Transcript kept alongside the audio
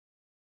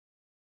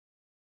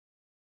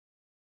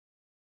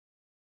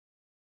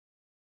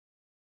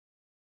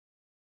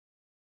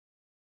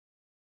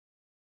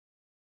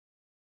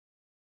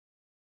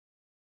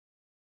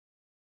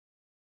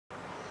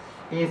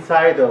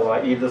inside of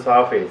a yield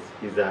surface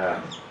is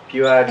a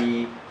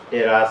purely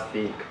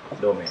elastic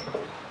domain.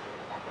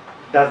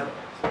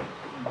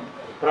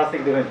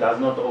 Plastic domain does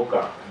not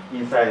occur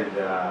inside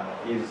the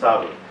yield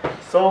surface.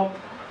 So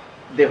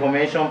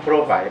deformation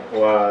profile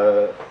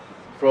or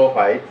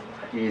profile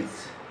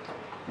is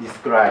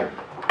described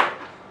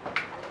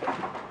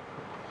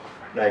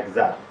like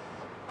that.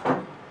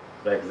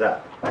 Like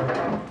that.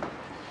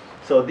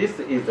 So this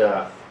is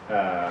a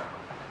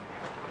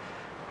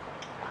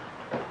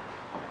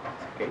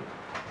okay.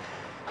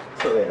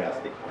 So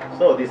elastic.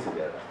 So this is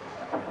elastic.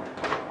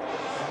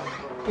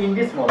 In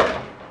this model,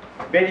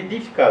 very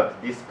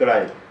difficult to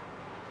describe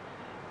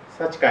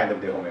such kind of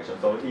deformation.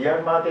 So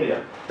ER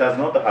material does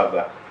not have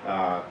a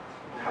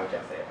how can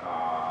I say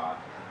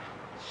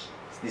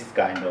this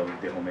kind of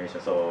deformation.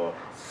 So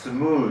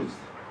smooth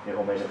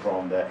deformation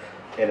from the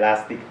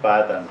elastic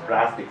part and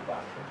plastic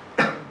part.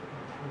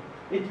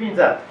 It means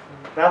that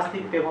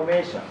plastic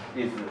deformation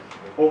is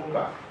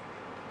occur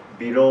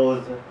below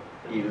the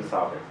yield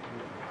surface.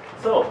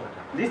 So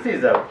this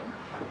is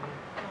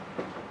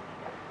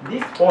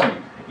this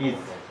point is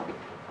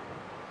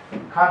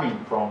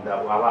coming from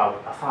our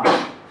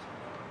assumption,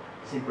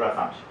 simple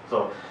assumption.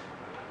 So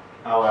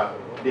our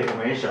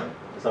deformation,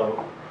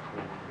 so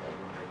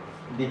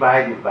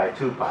divided by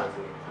two parts,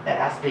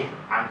 elastic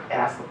and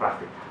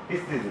elastoplastic.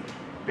 This is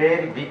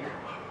very big,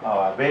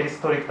 very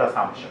strict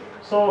assumption.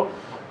 So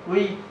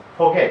we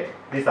forget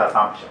this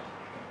assumption.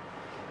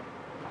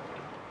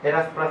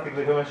 Elastoplastic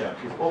deformation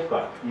is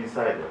occur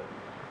inside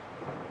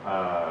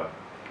the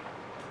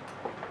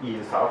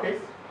yield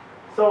surface.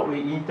 So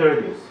we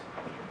introduce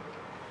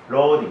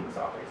loading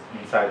surface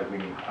inside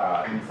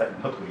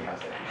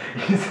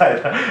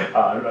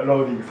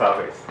loading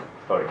surface.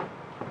 Sorry,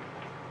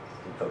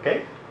 it's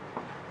okay.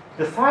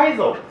 The size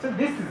of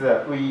this is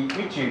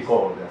which we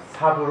call the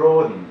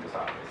subloading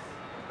surface.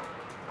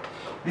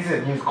 This is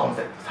a new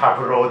concept,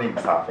 subloading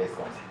surface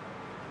concept.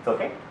 It's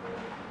okay.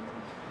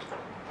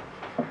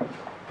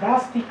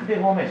 Plastic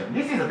deformation.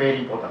 This is very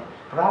important.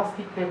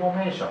 Plastic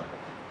deformation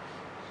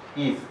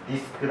is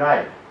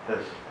described the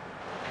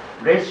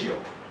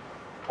ratio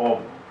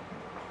of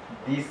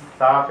this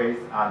surface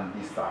and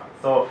this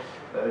surface. So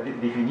the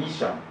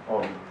definition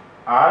of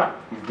R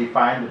is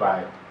defined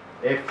by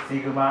F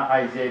sigma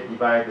ij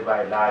divided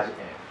by large F.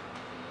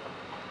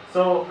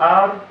 So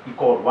R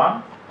equal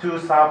 1, two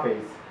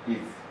surface is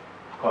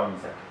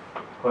coincident.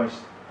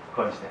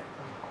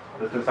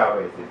 The two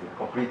surfaces is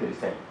completely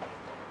same.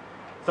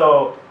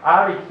 So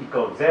R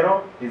equals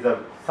 0 is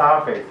a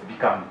surface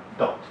become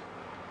dot,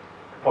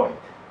 point.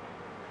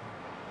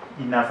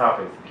 Inner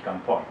surface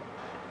become point.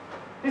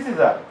 This is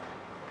a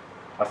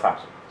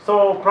assumption.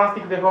 So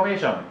plastic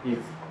deformation is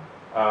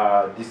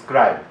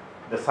described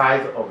the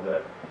size of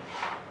the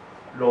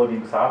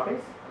loading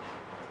surface.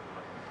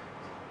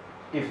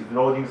 If the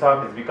loading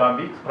surface become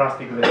big,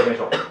 plastic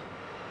deformation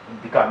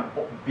become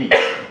big.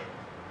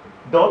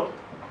 Dot,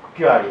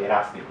 purely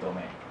elastic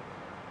domain.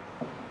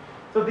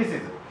 So this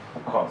is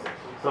concept.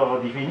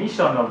 So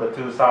definition of the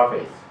two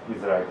surface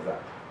is like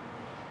that.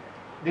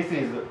 This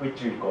is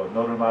which we call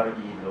normal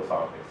yield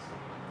surface.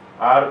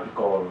 R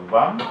equal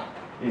 1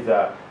 is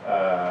the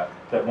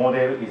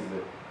model is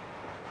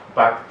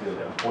back to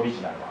the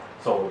original one,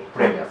 so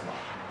previous one.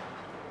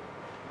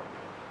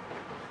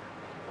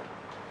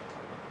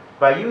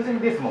 By using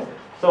this model,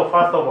 so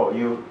first of all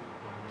you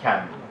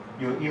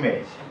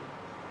image.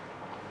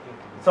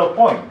 So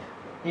point,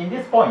 in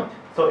this point,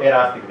 so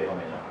elastic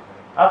deformation.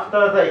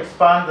 After the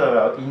expand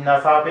the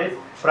inner surface,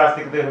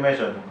 plastic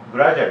deformation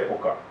gradually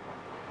occur.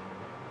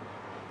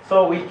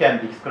 So we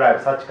can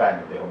describe such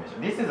kind of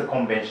deformation. This is a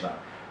conventional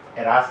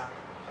elastic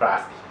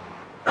plastic.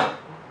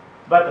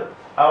 But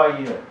our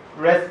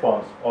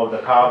response of the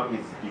curve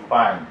is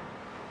defined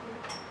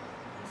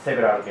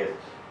several cases.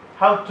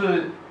 How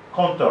to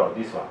control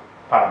this one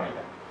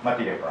parameter,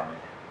 material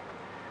parameter.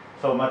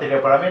 So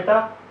material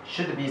parameter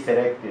should be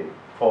selected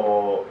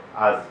for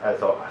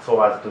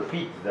so as to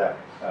fit the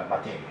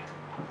material.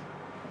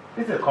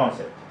 This is a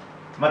concept.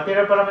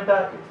 Material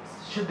parameter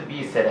should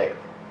be selected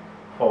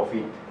for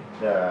fitting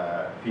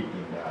the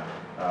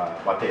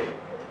material.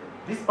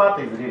 This part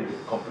is really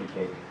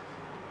complicated.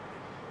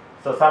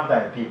 So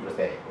sometimes people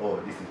say, "Oh,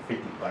 this is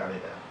fitting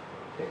parameter."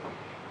 Okay.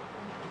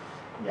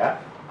 Yeah,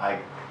 I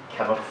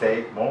cannot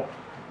say more,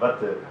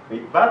 but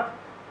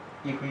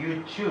if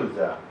you choose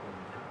a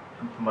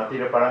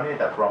material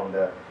parameter from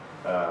the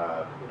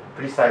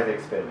precise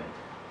experiment,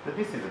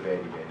 this is a very,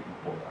 very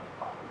important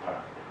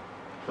parameter.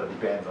 So it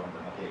depends on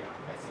the material,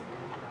 I think.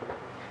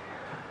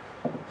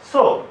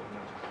 So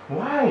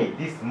why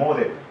this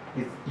model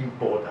is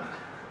important?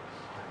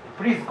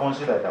 Please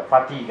consider the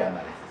fatigue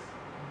analysis.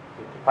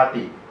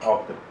 Fatigue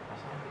of the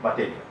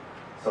material.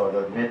 So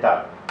the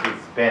metal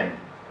is bent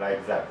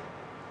like that.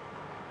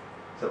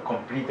 So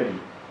completely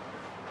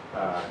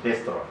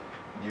destroyed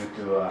due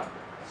to a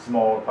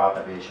small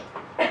perturbation.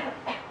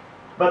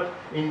 But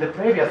in the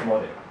previous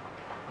model,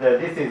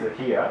 this is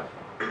here.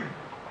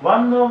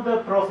 One of the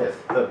process,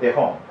 the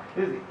deform,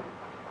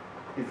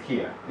 is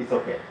here. It's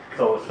okay.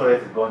 So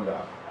stress is going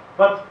up.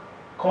 But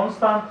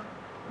constant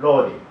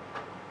loading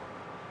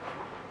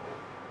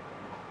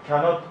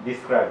cannot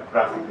describe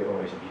plastic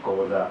deformation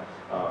because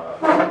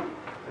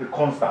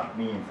constant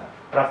means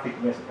plastic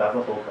deformation does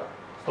not occur.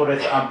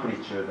 Stress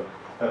amplitude,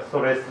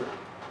 stress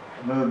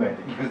movement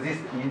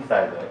exists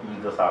inside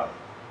the surface.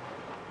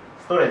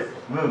 Stress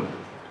moves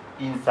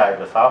inside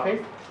the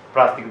surface,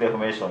 plastic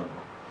deformation,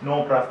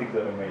 no plastic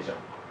deformation.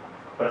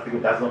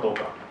 Plastic does not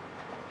occur.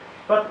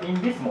 But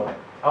in this model,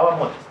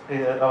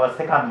 our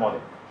second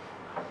model,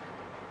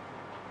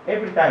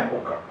 every time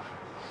occur.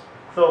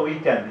 So we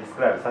can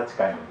describe such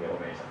kind of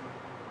deformation.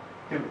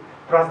 The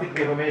plastic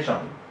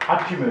deformation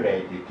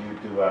accumulated due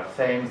to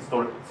same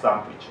stress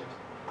amplitude.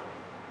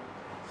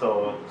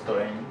 So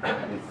strain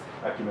is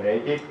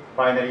accumulated,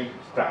 finally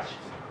crashes.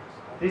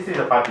 This is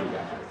a fatigue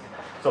analysis.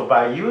 So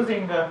by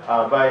using,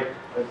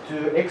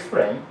 to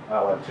explain,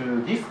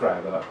 to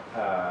describe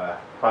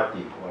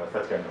fatigue or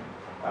such kind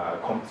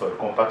of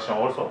compaction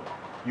also,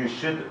 you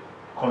should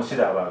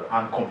consider about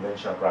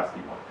unconventional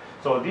plastic model.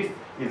 So this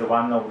is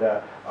one of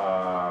the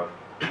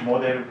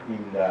model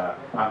in the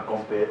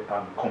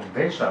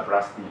unconventional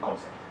plastic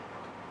concept.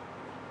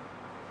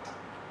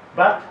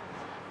 But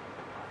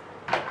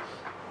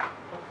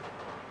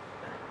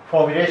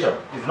formulation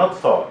is not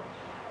so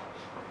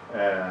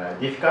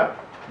difficult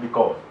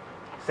because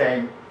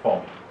same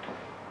formula.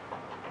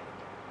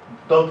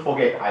 Don't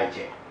forget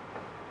IJ.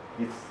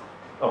 It's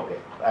okay.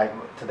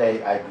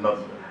 Today I do not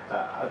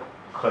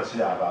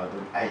consider about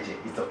IJ.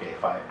 It's okay,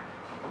 fine.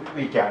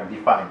 We can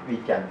define, we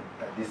can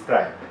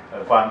describe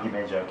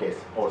one-dimensional case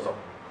also.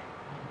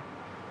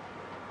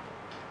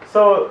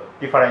 So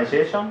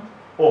differentiation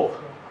of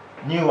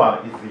new one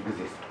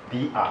exists,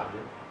 dr.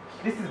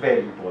 This is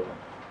very important.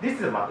 This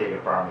is a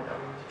material parameter.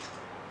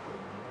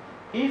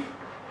 If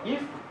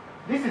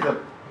this is a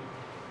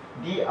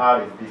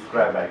dr is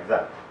described like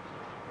that,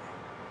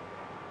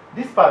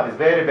 this part is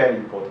very, very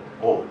important.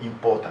 Oh,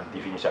 important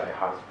definition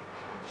I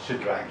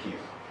should write here.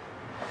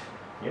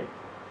 Yeah?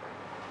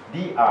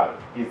 dr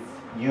is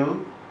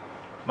u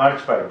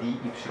multiplied d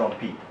epsilon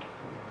p.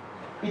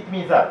 It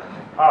means that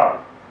r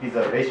is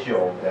a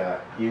ratio of the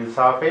yield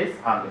surface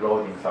and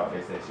loading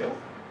surface ratio.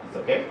 It's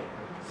okay.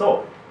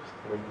 So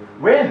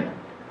when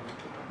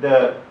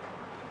the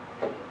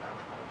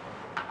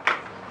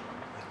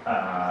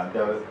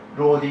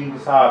loading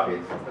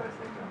surface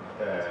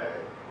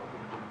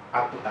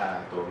how can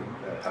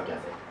I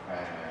say,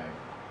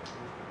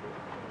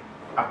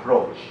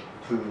 approach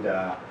to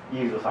the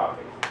yield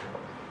surface,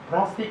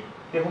 plastic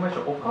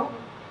deformation occur.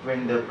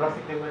 When the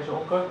plastic deformation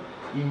occurs,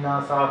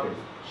 inner surface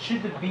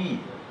should be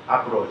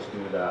approached to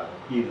the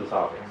yield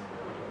surface,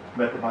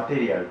 but the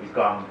material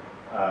become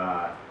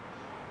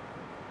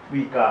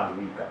weaker and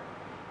weaker.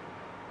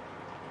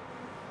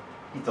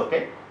 It's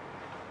okay.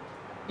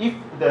 If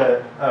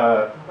the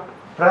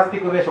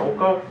plastic deformation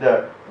occurs,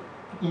 the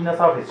inner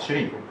surface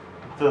shrink.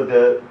 So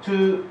the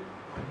two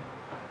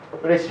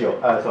ratio,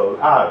 so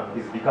R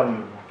is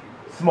become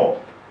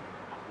small.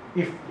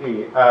 If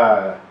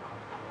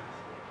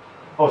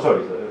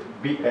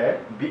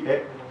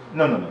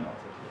no.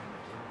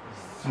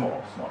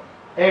 Small.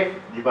 F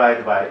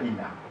divided by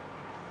inner.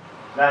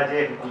 Large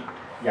F,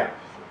 yeah.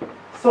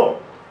 So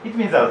it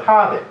means that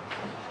hardened.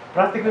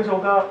 Plastic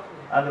occur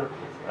and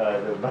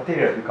the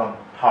material become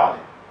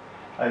hardened.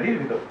 A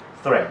little bit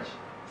strange.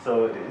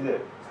 So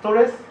the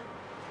stress,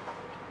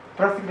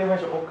 plastic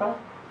deformation occur.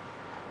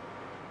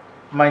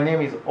 My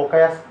name is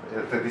Okayasu.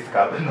 This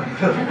card.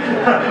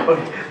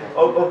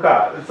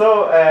 Okay.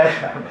 So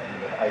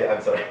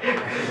I'm sorry.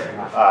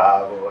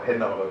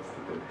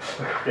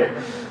 Okay.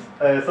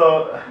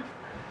 So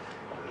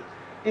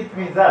it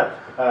means that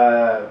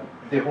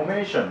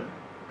deformation,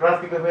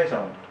 plastic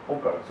deformation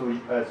occurs.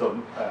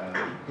 So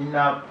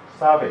inner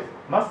surface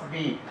must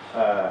be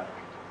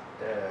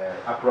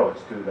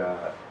approached to the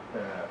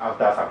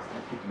outer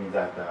surface. It means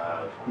that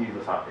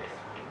yield surface.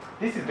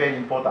 This is very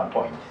important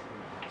point.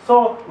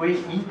 So we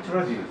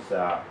introduce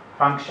a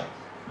function,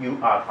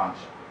 UR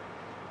function.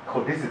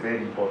 Oh, this is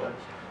very important.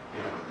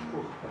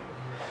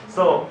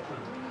 So,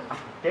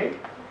 okay,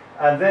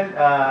 and then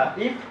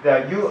if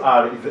the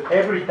UR is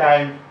every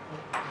time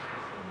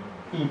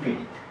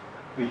infinite,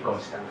 we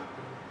consider.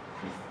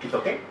 It's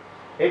okay?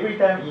 Every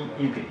time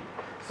infinite.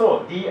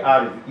 So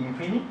dr is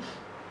infinite.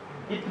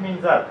 It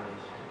means that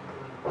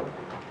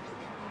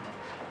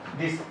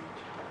this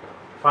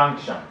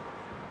function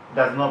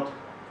does not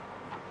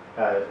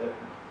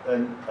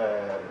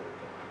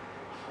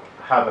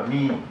have a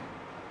meaning.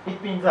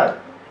 It means that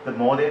the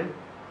model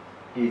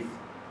is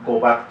go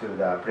back to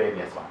the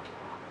previous one.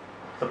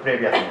 So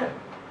previous model.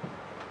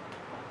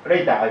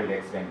 Later I will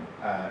explain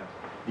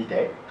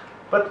detail.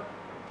 But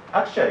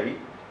actually,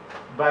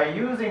 by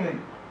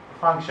using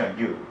function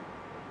u,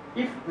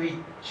 if we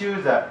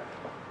choose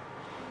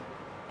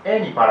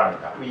any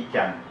parameter, we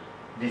can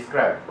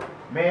describe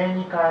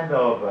many kind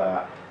of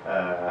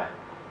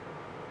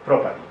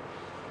property.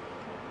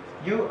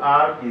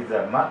 UR is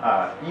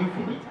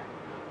infinite,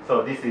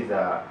 so this is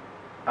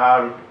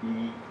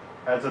RE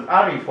so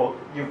RE,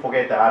 you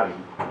forget the RE.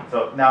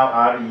 So now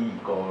RE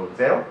equals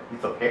 0,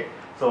 it's okay.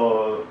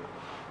 So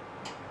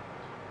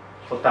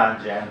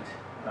tangent,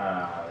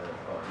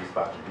 this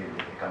part is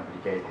really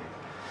complicated.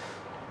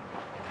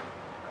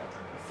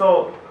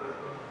 So,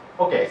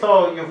 okay,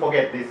 so you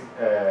forget this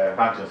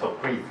function, so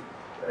please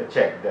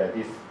check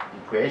this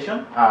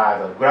equation,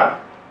 the graph.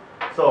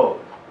 So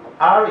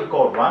R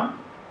equals 1,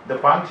 the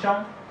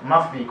function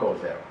must be equal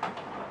 0.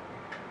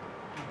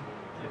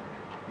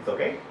 It's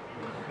okay?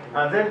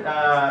 And then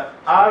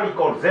R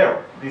equals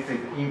 0, this is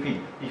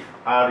infinite, if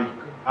RE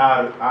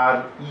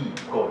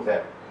equals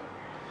 0.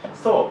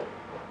 So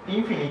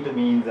infinite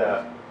means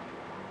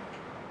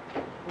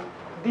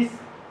this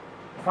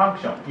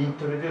function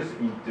introduced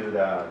into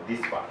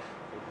this part.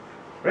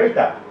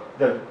 Later,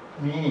 the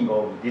meaning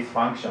of this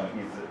function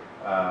is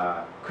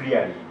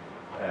clearly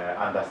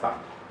understood.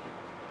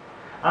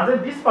 And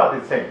then this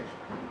part is same.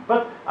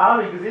 But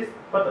R exists,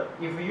 but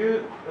if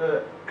you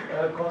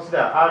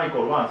consider R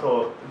equals 1,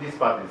 so this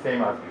part is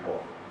same as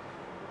before.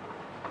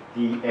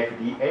 df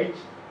dh.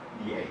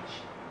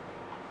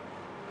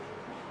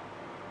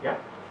 Yeah?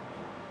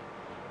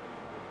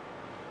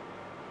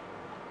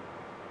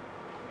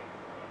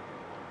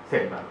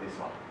 Same as this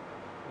one.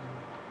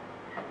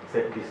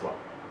 This one,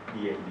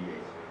 df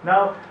dh.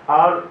 Now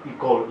R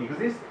equal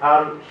exists,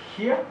 R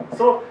here,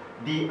 so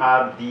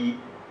drf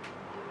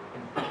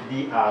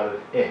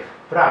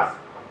plus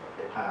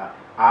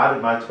R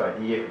multiplied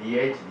df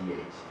dh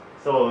dh.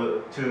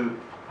 So two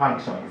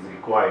function is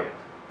required.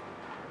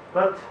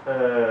 But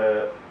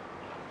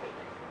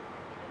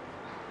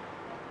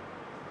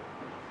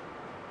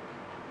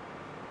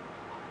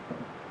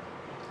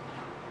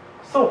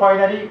so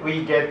finally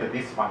we get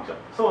this function.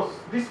 So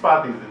this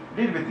part is a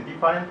little bit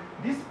different.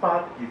 This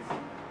part is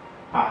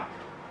part.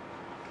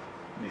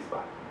 This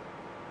part.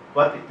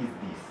 What is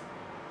this?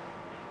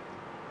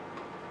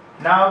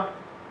 Now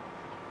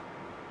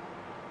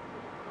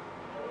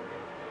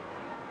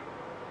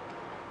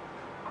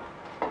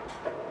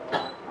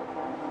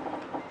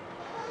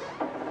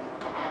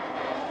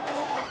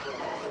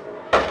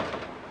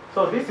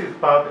so this is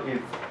part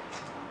is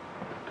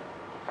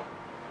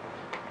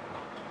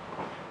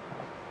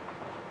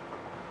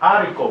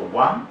R equal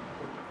 1,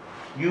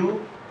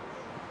 U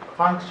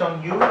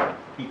function U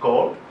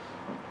equal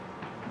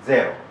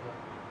 0.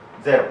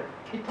 0.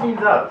 It means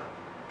that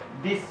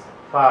this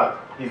part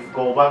is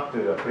go back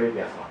to the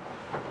previous one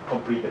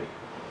completely.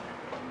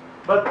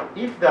 But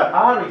if the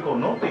R equal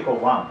not equal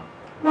 1,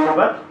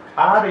 but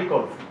R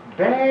equals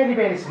very,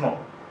 very small,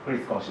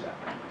 please consider.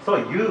 So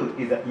U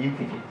is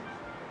infinite.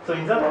 So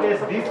in that case,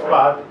 this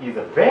part is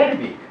very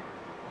big.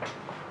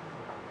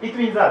 It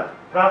means that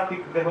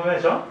plastic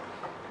deformation,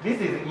 this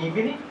is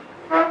infinite,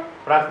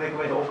 plastic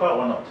deformation occur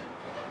or not.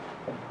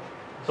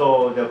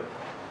 So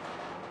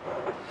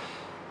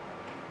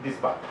this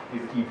part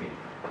is infinite.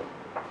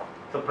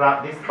 So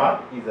this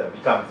part is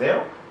become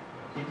 0.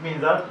 It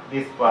means that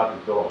this part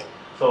is low.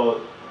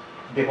 So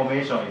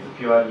deformation is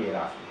purely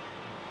elastic.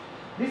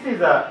 This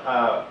is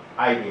an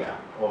idea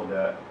of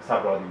the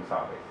subloading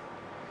surface.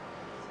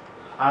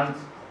 And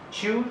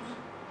choose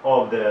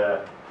of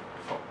the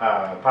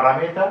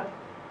parameter,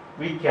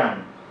 we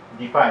can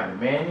define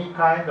many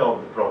kind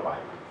of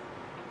profile.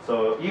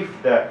 So if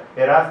the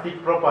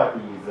elastic property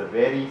is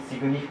very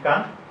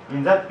significant,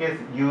 in that case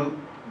U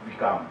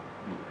become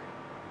big,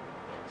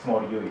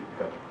 small U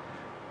become.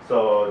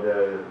 So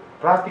the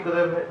plastic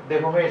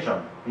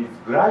deformation is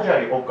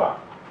gradually occur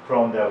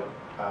from the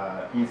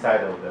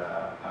inside of the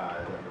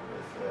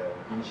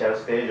initial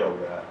stage of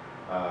the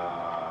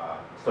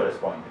stress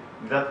point.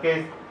 In that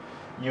case,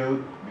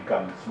 U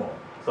becomes small.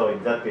 So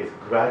in that case,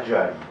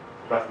 gradually,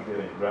 plastic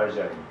deformation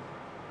gradually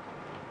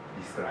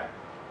described.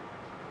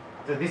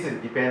 So this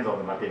depends on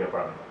the material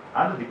parameter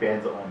and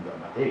depends on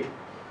the material.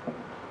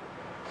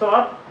 So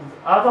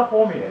other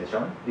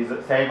formulation is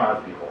the same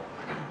as before.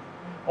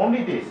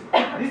 Only this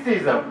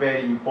is a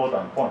very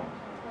important point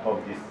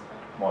of this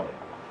model.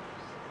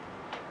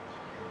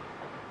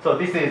 So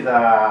this is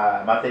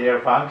a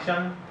material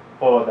function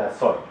for the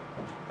soil.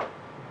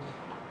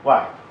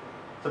 Why?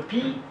 So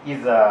P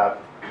is a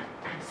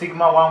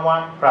sigma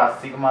 11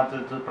 plus sigma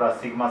 22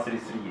 plus sigma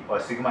 33, or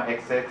sigma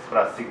xx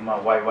plus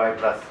sigma yy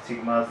plus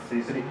sigma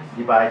 33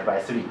 divided by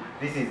 3.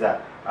 This is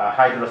a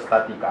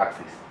hydrostatic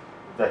axis,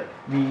 the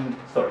mean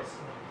stress.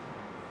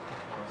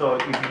 So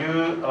if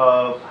you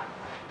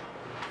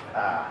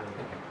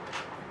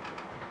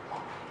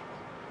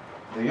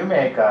do you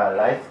make a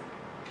rice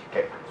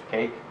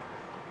cake?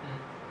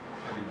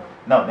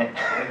 No,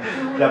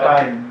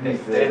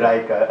 Japanese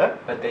like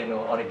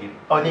potato onigiri.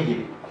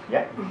 Onigiri,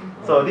 yeah.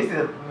 So this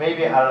is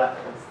maybe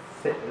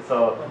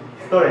so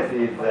stress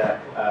is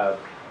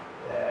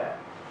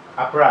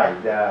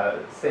applied the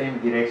same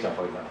direction.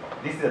 For example,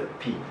 this is a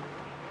P.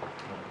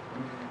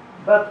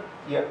 But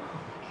yeah,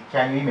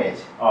 can you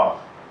imagine? Oh,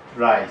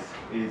 rice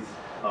is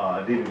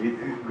little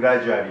bit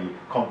gradually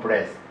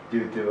compressed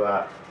due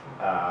to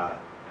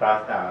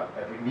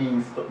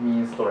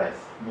mean stress,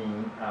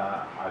 mean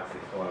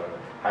axis or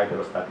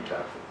hydrostatic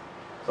axis.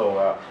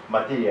 So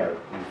material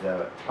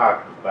is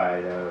packed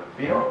by the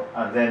film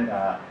and then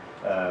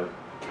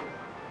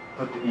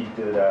put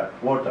into the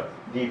water,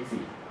 deep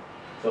sea.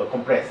 So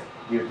compressed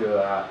due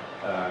to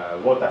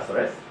water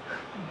stress.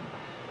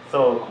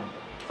 So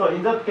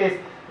in that case,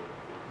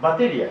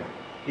 material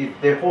is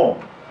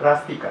deformed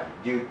plastically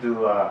due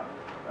to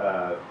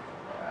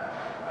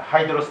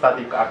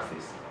hydrostatic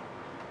axis.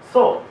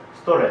 So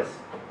stress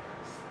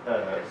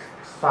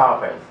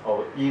surface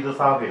or either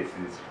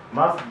surfaces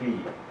must be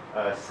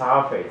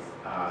surface,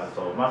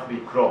 so must be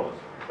closed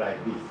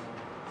like this.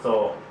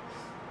 So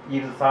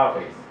either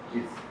surface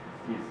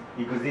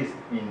exists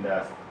in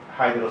the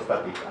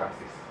hydrostatic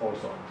axis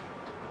also.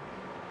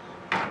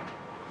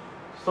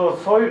 So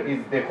soil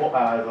is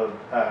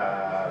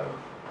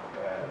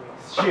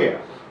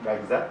shear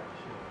like that.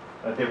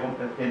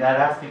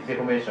 Inelastic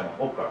deformation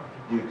occur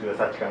due to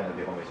such kind of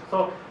deformation.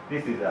 So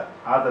this is the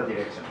other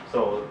direction.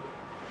 So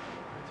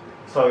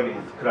soil is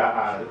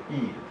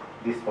yield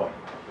this point.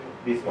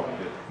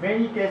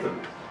 Many cases,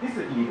 this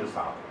is yield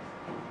surface.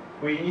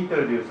 We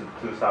introduce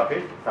two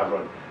surface,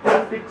 subroad.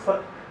 Plastic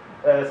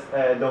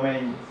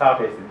domain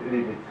surface is a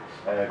little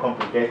bit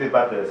complicated,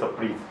 but so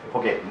please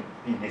forget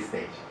in this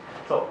stage.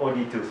 So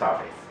only two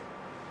surface.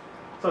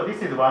 So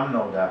this is one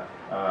of the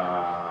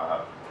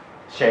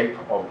shape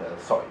of the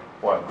soil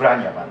or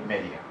granular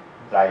media,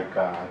 like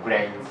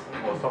grains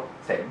also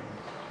same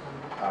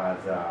as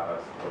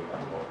for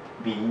example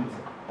beans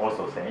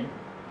also same.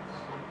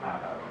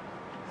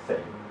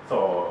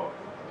 So,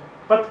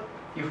 but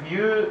if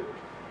you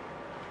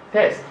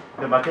test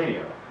the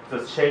material,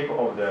 the shape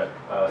of the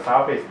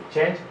surface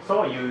change,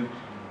 so you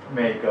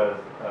make a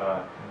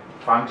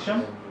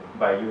function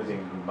by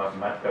using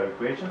mathematical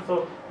equation,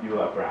 so you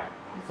apply.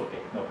 It's okay,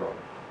 no problem.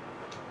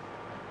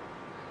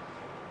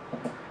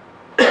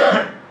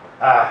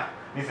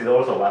 This is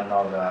also one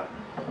of the.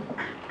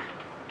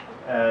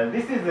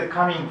 This is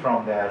coming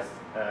from the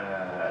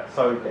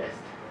soil test.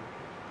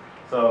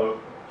 So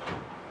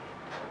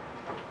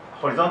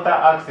horizontal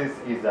axis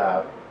is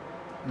a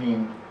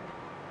mean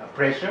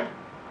pressure,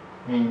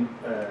 mean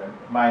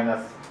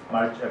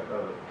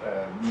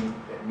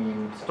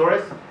mean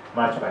stress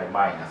multiplied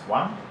by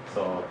 -1.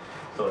 So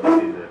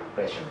this is the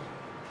pressure,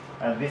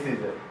 and this is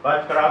the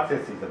vertical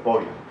axis is the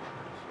volume.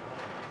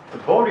 The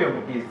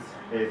volume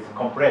is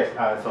compressed,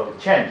 so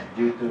changed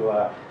due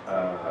to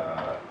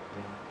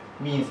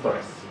mean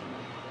stress,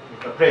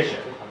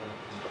 pressure.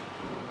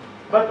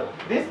 But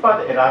this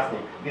part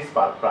elastic, this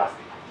part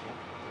plastic,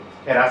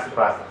 elastic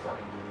plastic.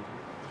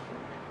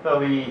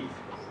 So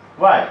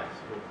why?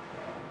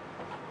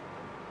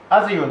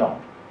 As you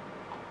know,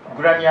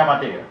 granular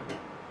material,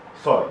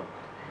 soil,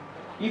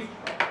 if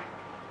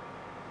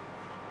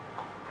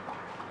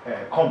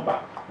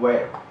compact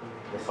well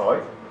the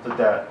soil, so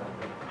the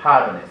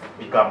hardness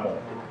become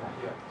more.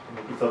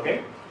 It's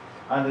okay.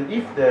 And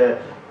if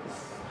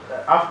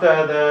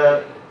after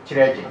the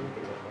chillaging,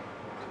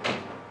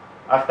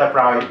 after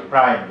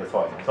prying the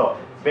soil, so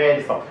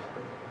very soft.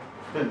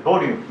 The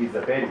volume is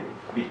very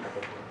big.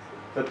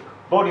 The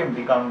volume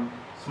become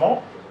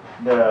small,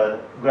 the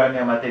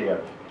granular material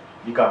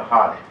become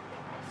hardened.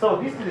 So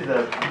this is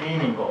the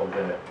meaning of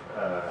the.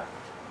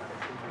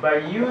 By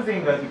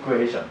using an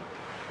equation,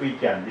 we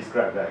can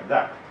describe like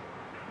that.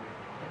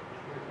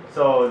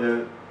 So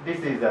this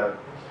is a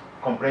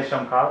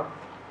compression curve.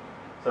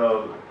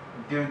 So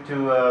due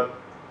to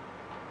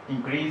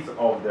increase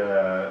of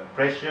the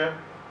pressure,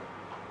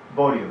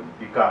 volume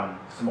become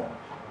small.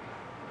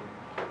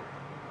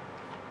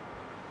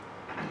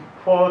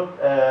 For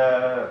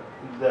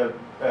the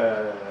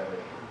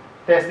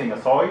testing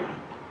a soil,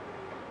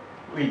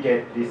 we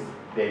get this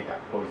data,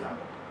 for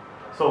example.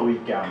 So we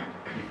can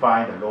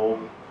define the rho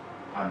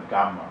and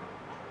gamma.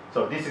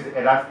 So this is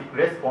elastic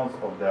response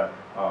of the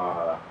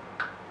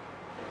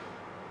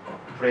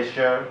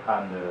pressure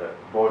and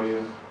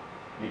volume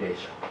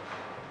relation.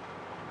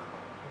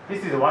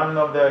 This is one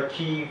of the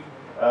key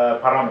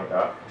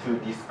parameters to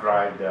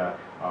describe the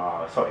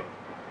soil.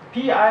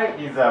 Pi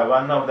is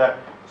one of the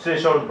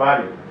threshold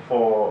value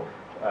for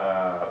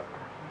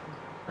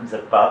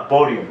the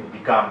volume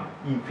become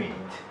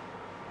infinite.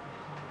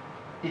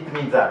 It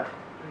means that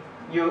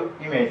you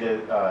image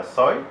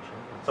soil,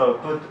 so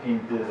put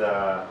into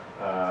the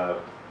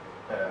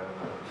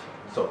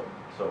so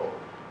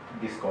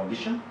this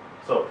condition.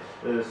 So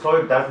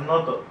soil does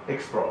not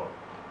explode,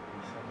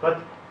 but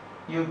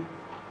you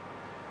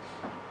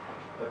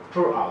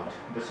throw out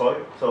the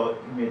soil, so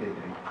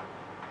immediately.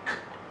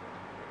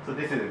 So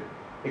this is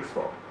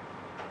explode.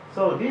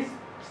 So this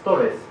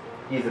stress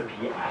is a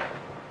Pi.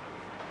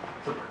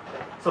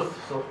 So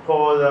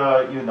for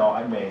the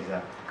image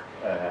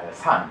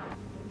sand,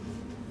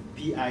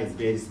 Pi is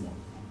very small.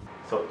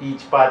 So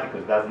each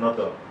particle does not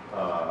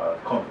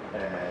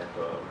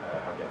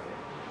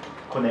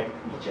connect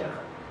each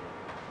other.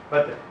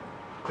 But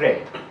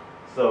clay,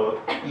 so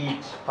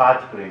each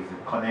particle is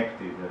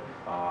connected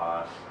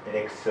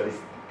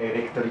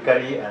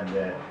electrically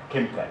and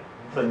chemically.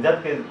 So in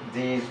that case,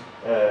 these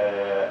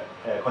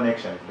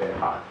connection is very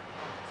hard.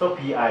 So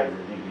Pi is a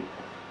little bit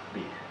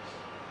big.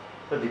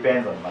 So it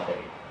depends on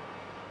material.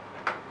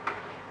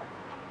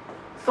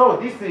 So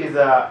this is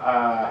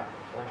a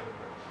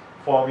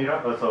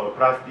formula, also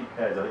plastic,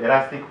 the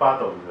elastic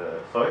part of the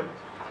soil.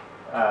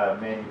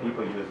 Many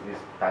people use this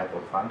type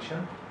of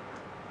function.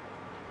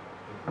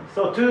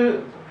 So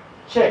to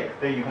check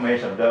the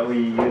information that we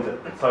use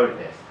a soil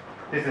test.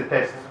 This is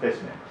test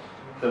specimen.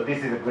 So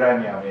this is a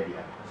granular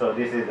media. So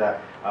this is a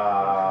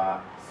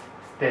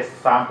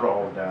test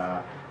sample of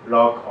the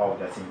log of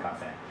the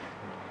Shinkansen.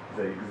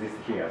 So it exists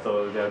here.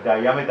 So the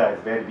diameter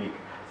is very big.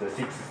 So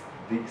 60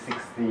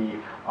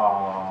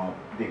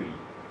 degree,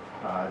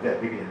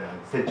 the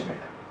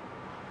centimeter.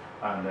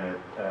 And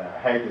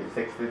height is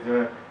 60,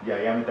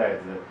 diameter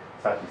is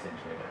 30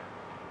 centimeter.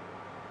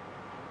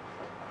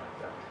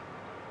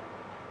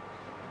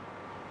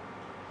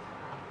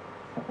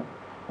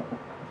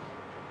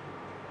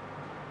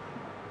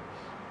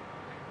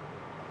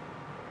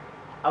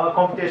 Our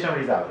computation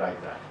result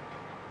like that.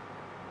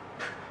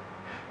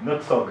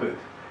 Not so good.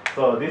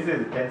 So this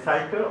is 10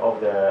 cycle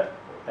of the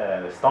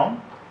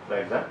stone,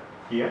 like that,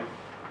 here.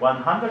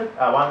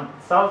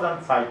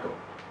 1,000 cycle,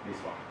 this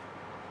one.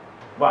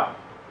 Why?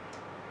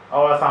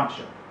 Our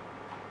assumption.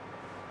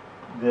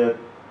 The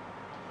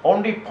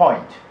only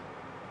point,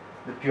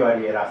 the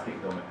purely elastic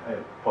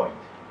point,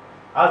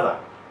 other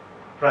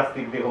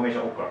plastic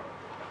deformation occur.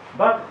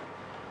 But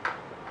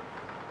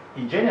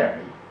in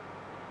general,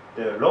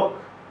 the log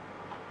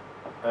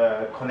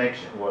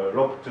connection or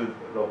log to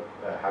log,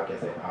 how can I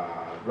say,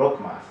 log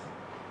mass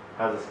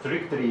has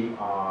strictly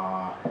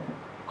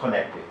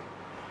connected.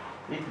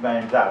 It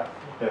means that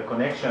the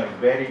connection is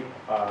very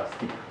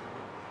stiff.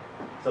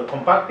 So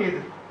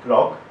compacted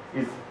log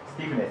is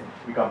stiffness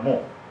become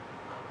more.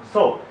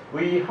 So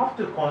we have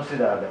to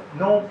consider the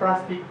no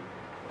plastic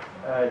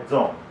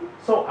zone.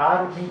 So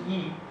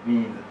REE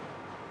means,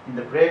 in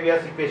the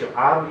previous equation,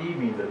 RE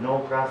means no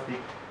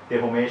plastic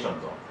deformation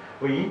zone.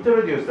 We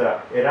introduce the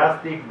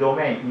elastic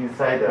domain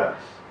inside the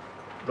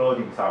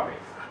loading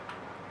surface.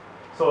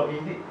 So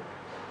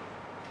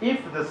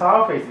if the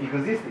surface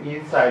exists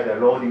inside the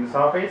loading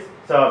surface,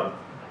 so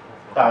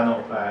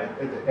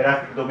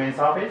elastic domain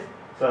surface,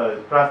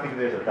 so plastic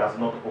deformation does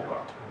not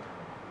occur.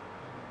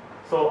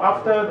 So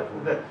after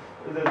the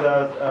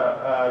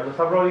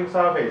subloading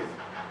surface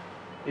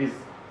is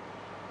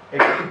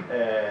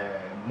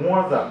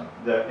more than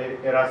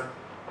the elastic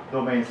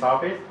domain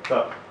surface,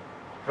 the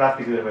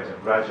plastic deformation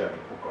gradually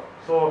occur.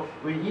 So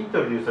we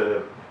introduce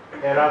the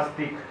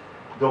elastic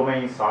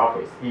domain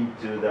surface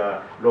into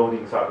the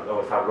loading surface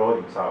or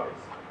subloading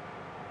surface.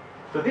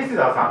 So this is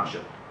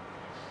assumption.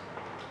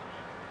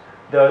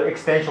 The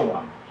extension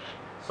one.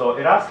 So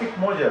elastic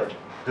modulus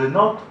do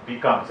not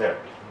become zero,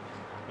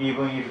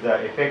 even if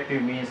the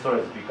effective mean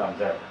stress becomes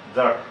zero.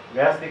 The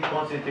elastic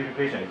constitutive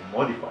equation is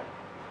modified.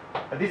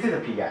 This is the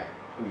PI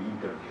we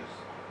introduce.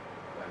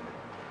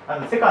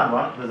 And the second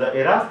one,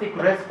 the elastic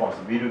response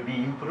will be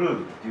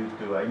improved due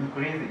to an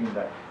increase in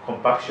the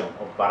compaction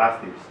of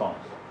ballasted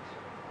stones.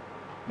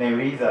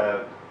 Namely,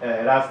 the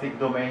elastic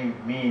domain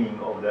meaning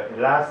of the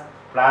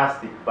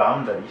plastic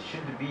boundary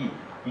should be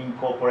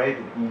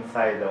incorporated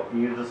inside the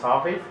yield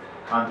surface,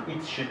 and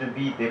it should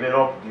be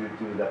developed due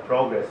to the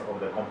progress of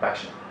the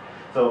compaction.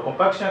 So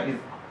compaction is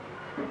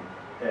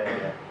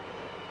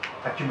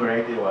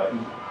accumulated or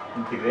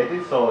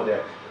integrated, so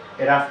the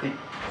elastic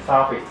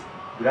surface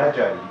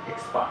gradually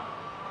expand.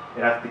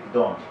 Elastic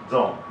zone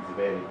is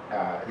very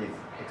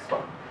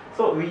expand.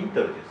 So we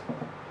introduce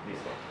this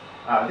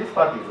one. This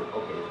part is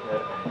okay.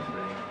 I'm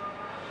explaining.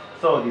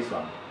 So this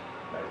one,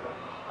 like that.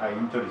 I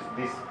introduce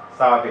this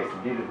surface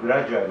will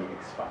gradually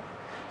expand.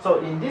 So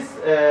in this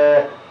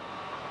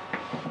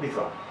this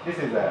one, this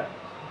is a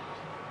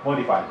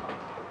modified one.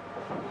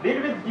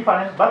 Little bit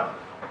different, but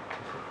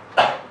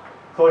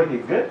quality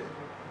is good.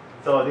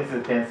 So this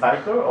is 10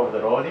 cycle of the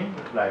loading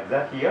like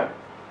that here.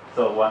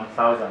 So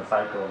 1,000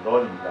 cycle of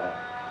loading there.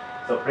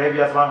 So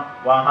previous one,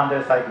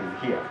 100 cycle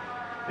is here.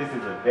 This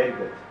is a very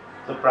good.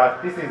 So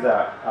this is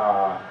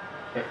a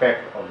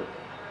effect of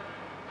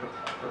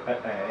the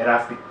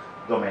elastic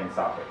domain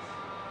surface.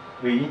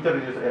 We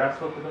introduce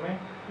elastic domain,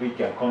 we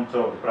can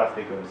control the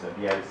plastic with a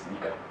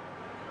realistically.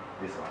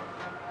 This one,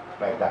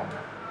 like that.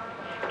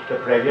 The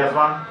previous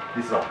one,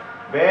 this one.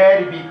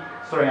 Very big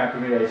strain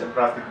accumulation,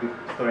 plastic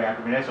strain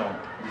accumulation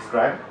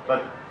described,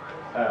 but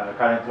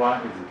current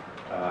one is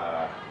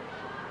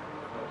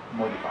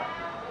modified.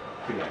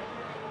 Clear.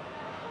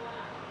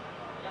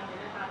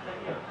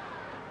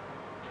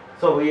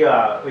 So we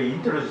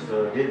introduced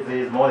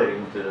this model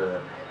into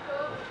the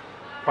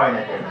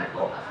finite element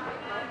course.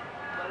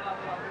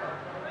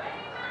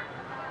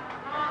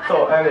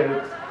 So I will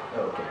look.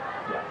 Okay,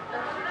 yeah.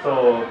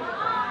 So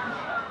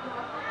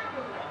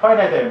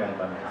finite element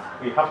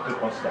we have to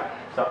consider.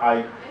 So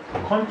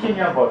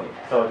continuum body.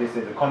 So this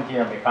is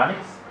continuum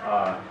mechanics.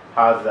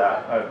 Has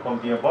a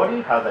continuum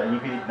body has an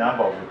infinite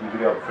number of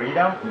degree of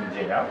freedom in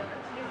general.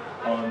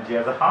 On the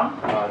other hand,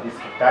 this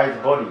dice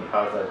body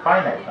has a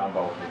finite number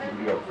of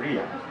degree of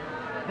freedom.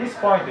 This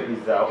point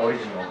is the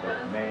origin of the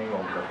name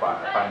of the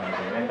finite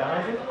element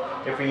analysis.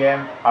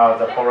 FEM has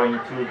the following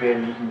two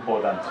very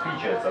important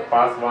features. The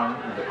first one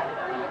is the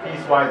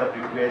piecewise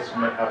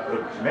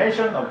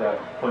approximation of the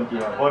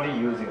continuum body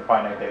using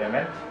finite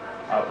element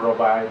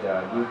provide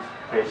good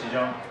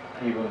precision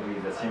even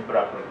with the simple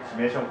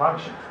approximation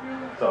function.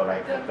 So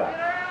like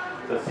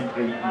that. So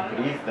simply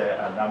increase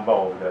the number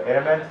of the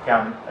elements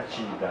can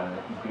achieve the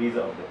increase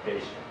of the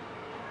precision.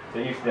 So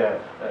if the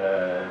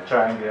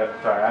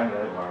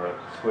triangle or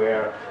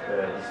square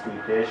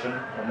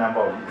discretization, the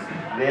number of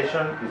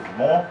discretization is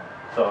more,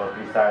 so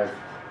precise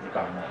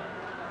become more.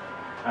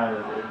 And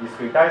the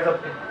discretized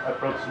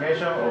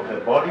approximation of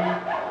the body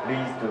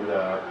leads to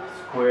the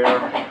square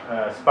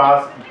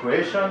sparse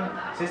equation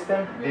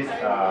system. This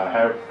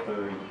helps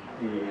to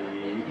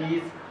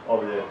ease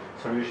of the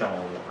solution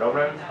of the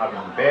problem,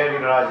 having very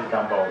large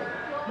number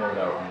of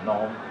model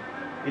unknown.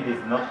 It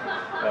is not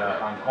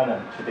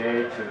uncommon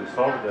today to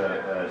solve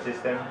the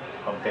system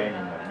containing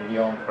a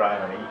million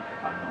primary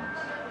unknowns.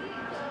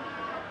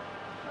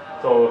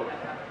 So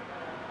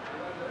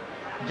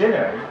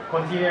generally,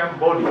 continuum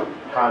body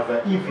has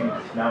an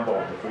infinite number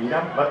of the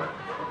freedom, but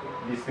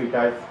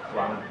discretized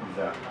one is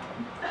a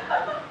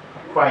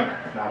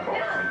finite number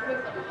of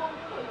freedom.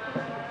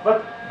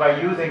 But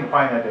by using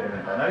finite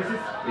element analysis,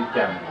 we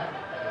can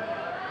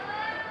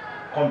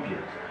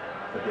compute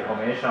the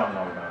deformation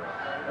of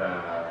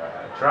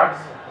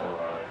trucks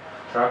or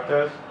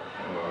tractors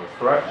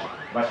or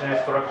machinery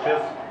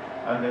structures,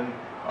 and then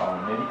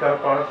medical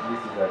part. This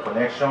is the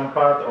connection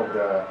part of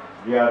the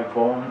real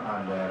bone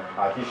and the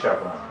artificial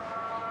bone.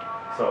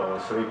 So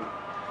slip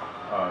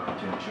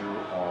between two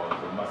or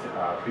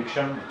the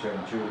friction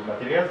between two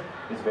materials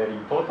is very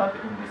important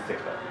in this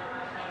sector.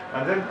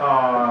 And then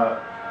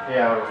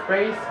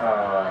aerospace,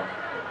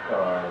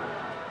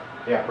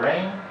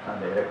 airplane,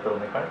 and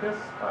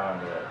electromechanics,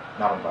 and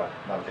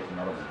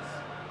nanotechnologies.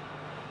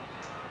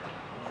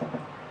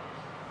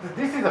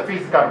 This is the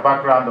physical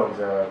background of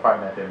the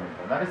finite element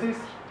analysis.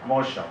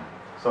 Motion.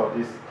 So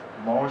this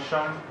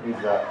motion is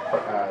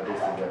this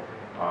is the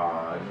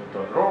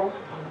Newton's law,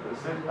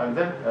 and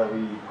then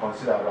we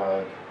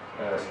consider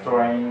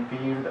strain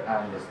field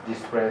and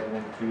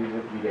displacement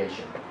field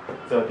relation.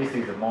 So this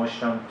is the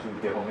motion to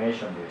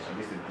deformation relation.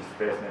 This is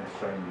displacement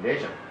strain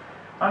relation.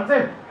 And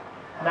then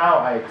now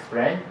I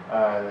explain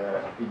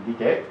in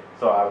detail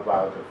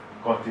about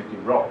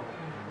constitutive law.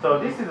 So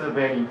this is a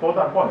very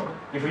important point.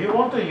 If you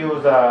want to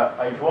use,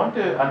 if you want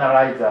to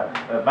analyze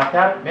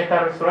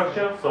metal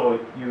structure, so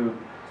you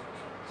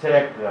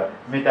select the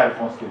metal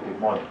constitutive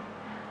model.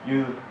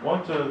 You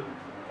want to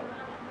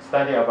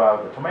study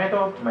about the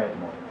tomato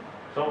model.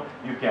 So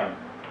you can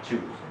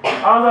choose.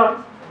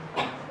 Other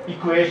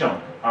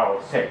equation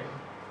are same.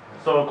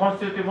 So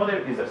constitutive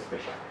model is a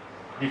special,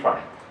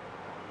 different.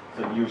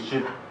 So you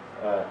should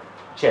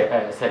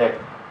select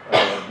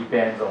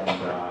depends on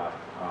the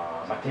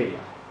material.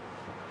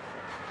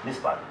 This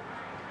part.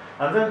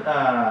 And then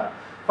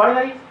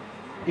finally,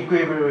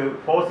 equilibrium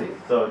forces.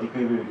 So the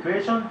equilibrium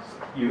equation,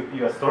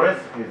 your stress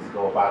is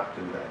go back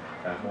to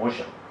the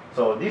motion.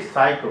 So this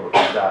cycle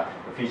is the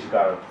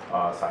physical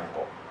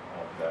cycle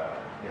of the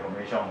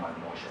deformation and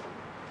motion.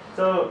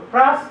 So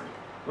plus,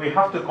 we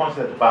have to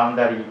consider the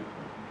boundary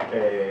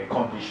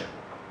condition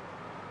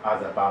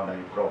as a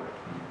boundary problem.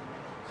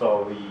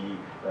 So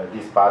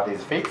this part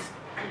is fixed.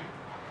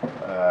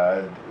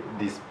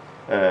 This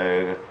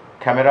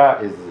camera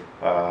is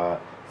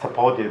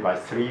supported by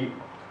 3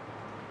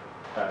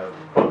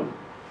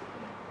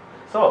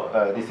 so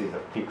this is a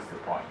fixed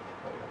point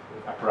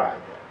applied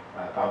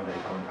as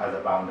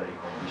a boundary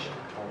condition.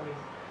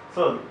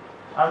 So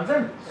and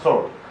then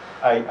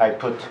I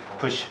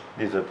push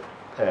this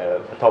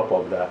top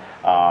of the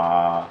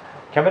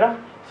camera.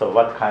 So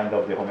what kind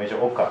of deformation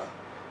occurs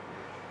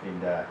in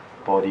the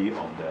body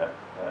of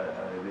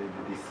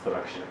this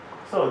structure?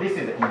 So this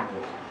is the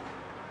input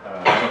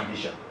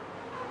condition.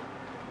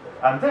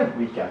 And then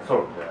we can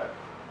solve the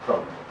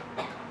problem.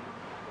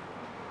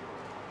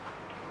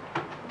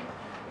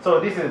 So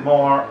this is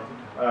more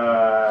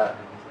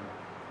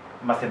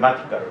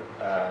mathematical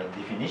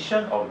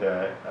definition of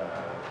the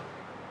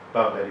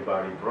boundary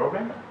value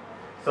problem.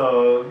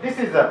 So this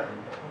is a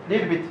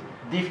little bit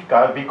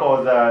difficult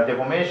because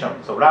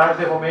deformation, so large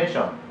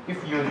deformation,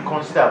 if you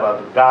consider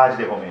about large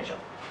deformation,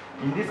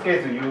 in this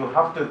case you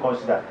have to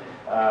consider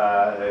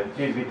a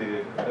little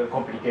bit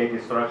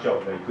complicated structure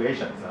of the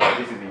equations.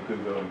 This is the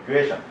equilibrium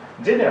equation.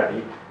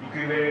 Generally,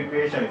 equilibrium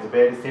equation is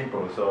very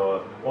simple,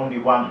 so only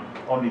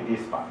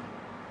this part.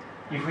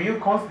 If you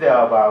consider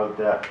about,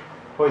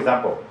 for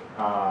example,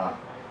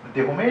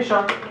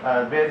 deformation,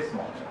 very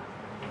small.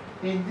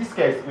 In this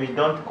case, we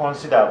don't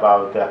consider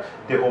about the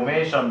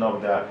deformation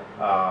of the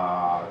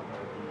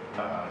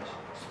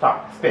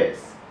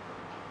space.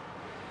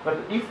 But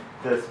if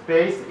the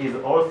space is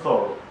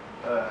also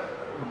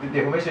the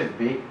deformation is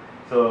big,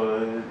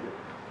 so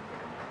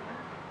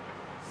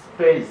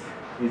space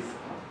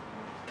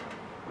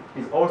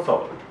is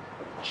also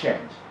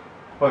changed.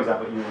 For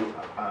example, you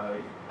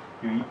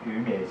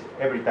image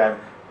every time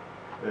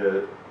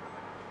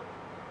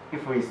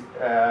if we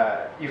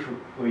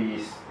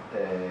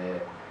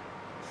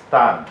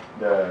stand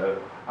the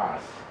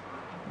Earth,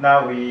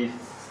 now we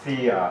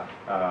see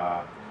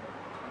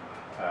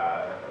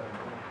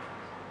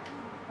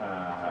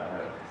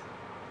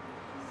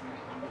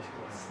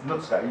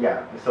not sky,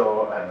 yeah.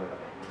 So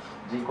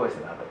人工衛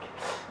星なんだっけ、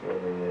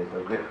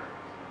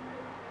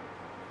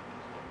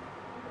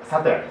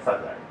satellite.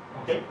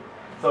 Okay.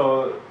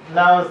 So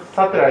now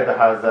satellite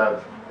has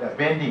a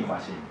bending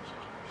machine.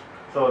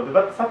 So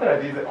but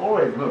satellite is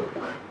always move.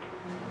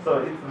 So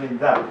it means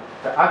that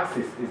the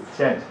axis is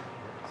changed.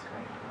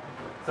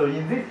 So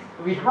in this,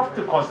 we have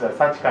to consider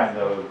such kind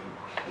of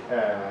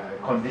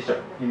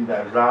condition in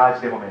the large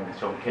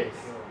deformation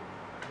case.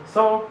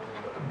 So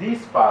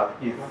this part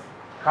is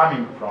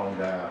coming from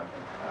the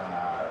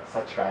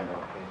such kind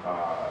of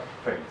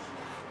phase.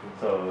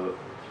 So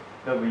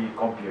then we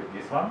compute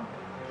this one,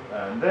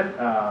 and then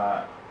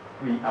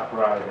we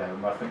apply the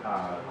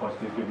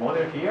constitutive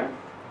model here,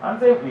 and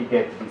then we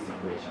get this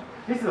equation.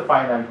 This is the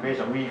final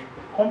equation. We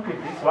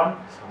compute this one,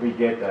 we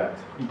get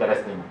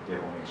interesting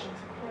deformation.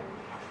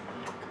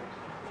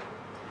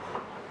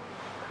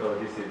 So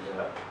this is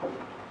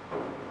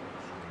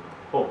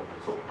so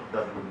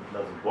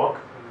doesn't work.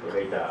 So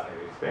later I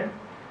will explain.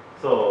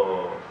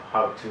 So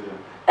how to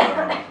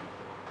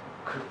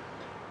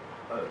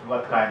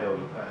what kind of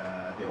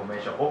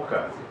deformation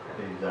occurs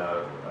in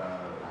the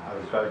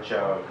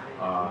agriculture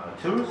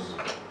tools.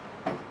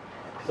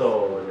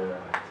 So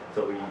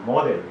we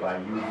model by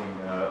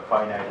using a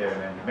finite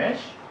element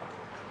mesh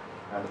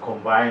and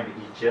combine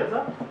each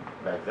other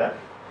like that.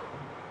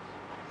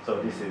 So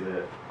this is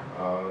a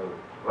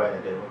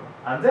finite element,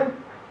 and then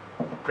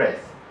press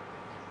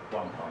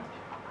one point.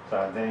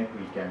 So then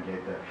we can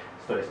get the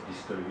stress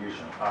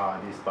distribution.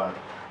 This part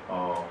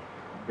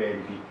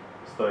very big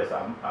stress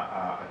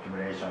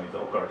accumulation is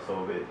occur.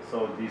 So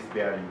this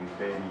bearing is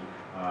very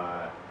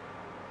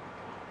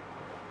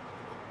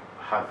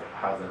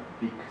has a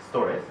big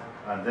stress,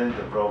 and then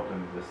the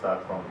broken will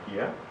start from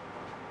here,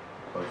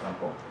 for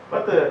example.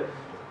 But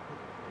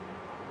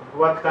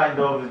what kind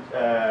of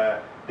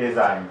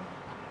design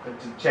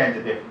to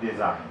change the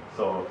design?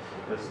 So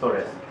the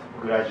stress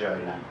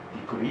gradually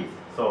decrease.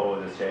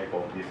 So the shape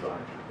of this one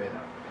is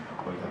better,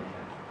 for example.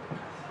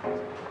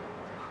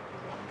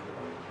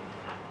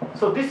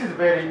 So this is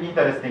very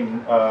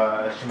interesting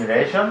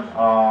simulation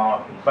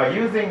by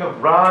using a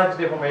large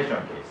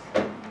deformation case.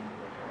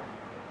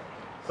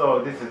 So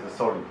this is a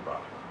solid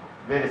part,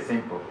 very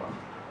simple one.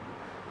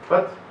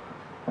 But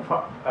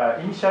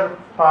initial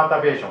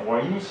perturbation or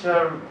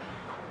initial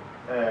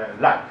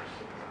lag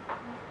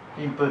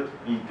input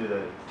into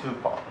the two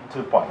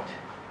point.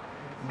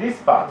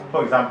 This part,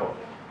 for example,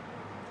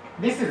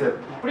 this is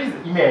please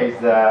image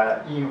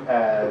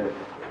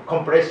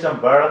compression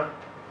bar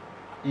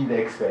in the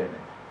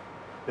experiment.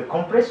 The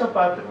compression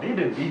part a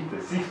little bit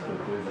shift to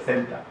the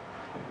center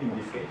in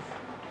this case.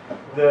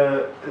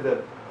 The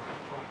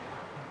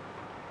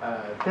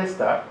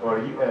tester or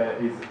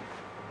is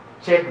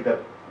check the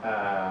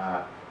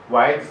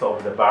width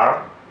of the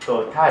bar,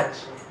 so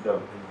touch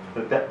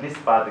this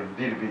part is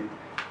a little bit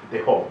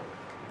deformed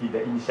in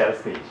the initial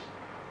stage.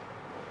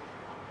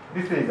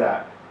 This is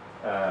a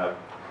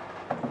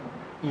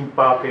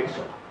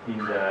imperfection in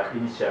the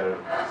initial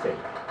state.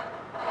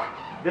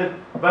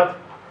 But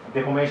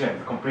deformation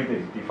is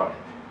completely different.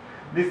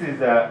 This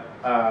is a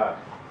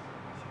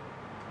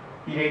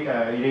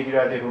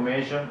irregular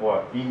deformation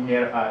or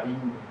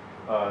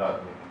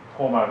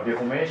formal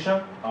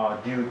deformation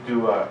due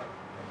to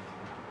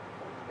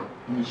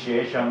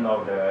initiation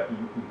of the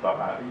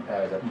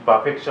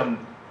imperfection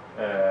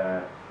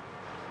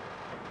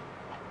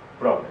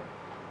problem.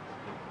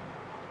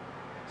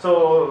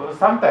 So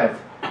sometimes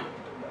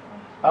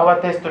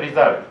our test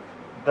result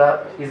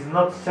that is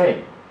not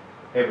same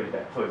every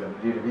time. So it's a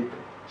little bit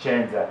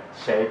change the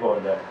shape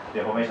of the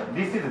deformation.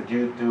 This is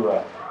due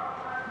to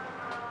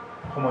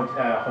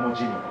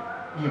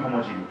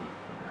inhomogeneity.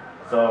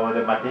 So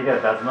the material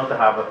does not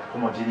have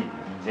homogeneity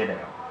in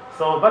general.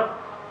 So, but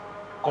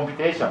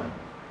computation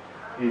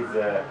is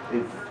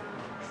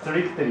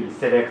strictly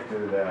select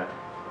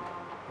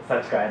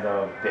such kind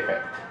of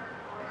defect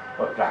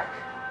or crack.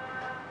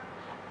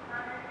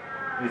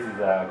 This is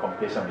a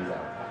computation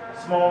result.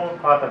 Small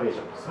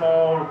perturbation,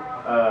 small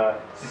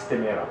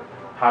system error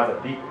has a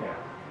big error,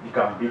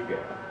 become big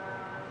error.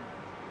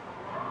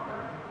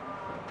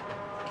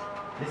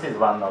 This is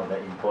one of the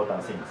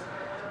important things.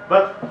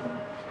 But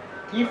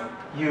if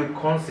you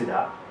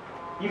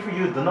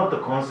do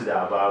not consider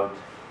about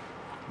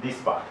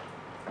this part,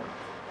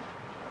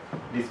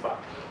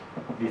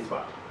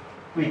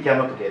 we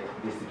cannot get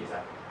this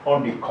result.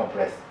 Only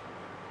compress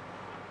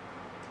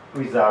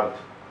without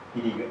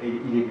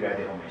irregular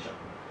deformation.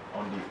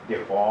 Only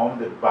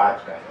deformed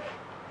vertical.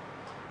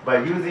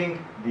 By using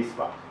this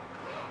part,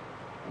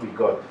 we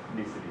got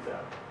this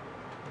result.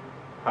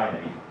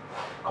 Finally,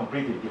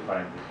 completely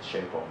different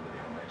shape of the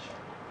deformation.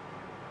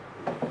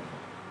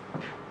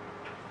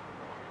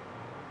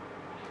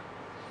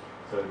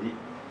 So the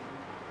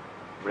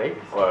break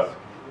or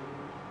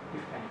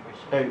If any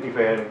question. if you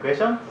have any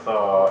questions,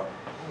 so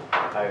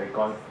I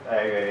will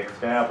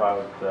explain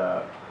about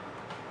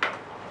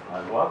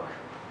work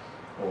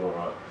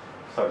or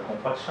solid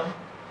compaction.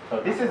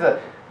 So this is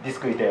a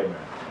discrete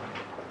element.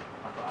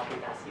 Atau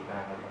aplikasi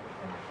barangkali.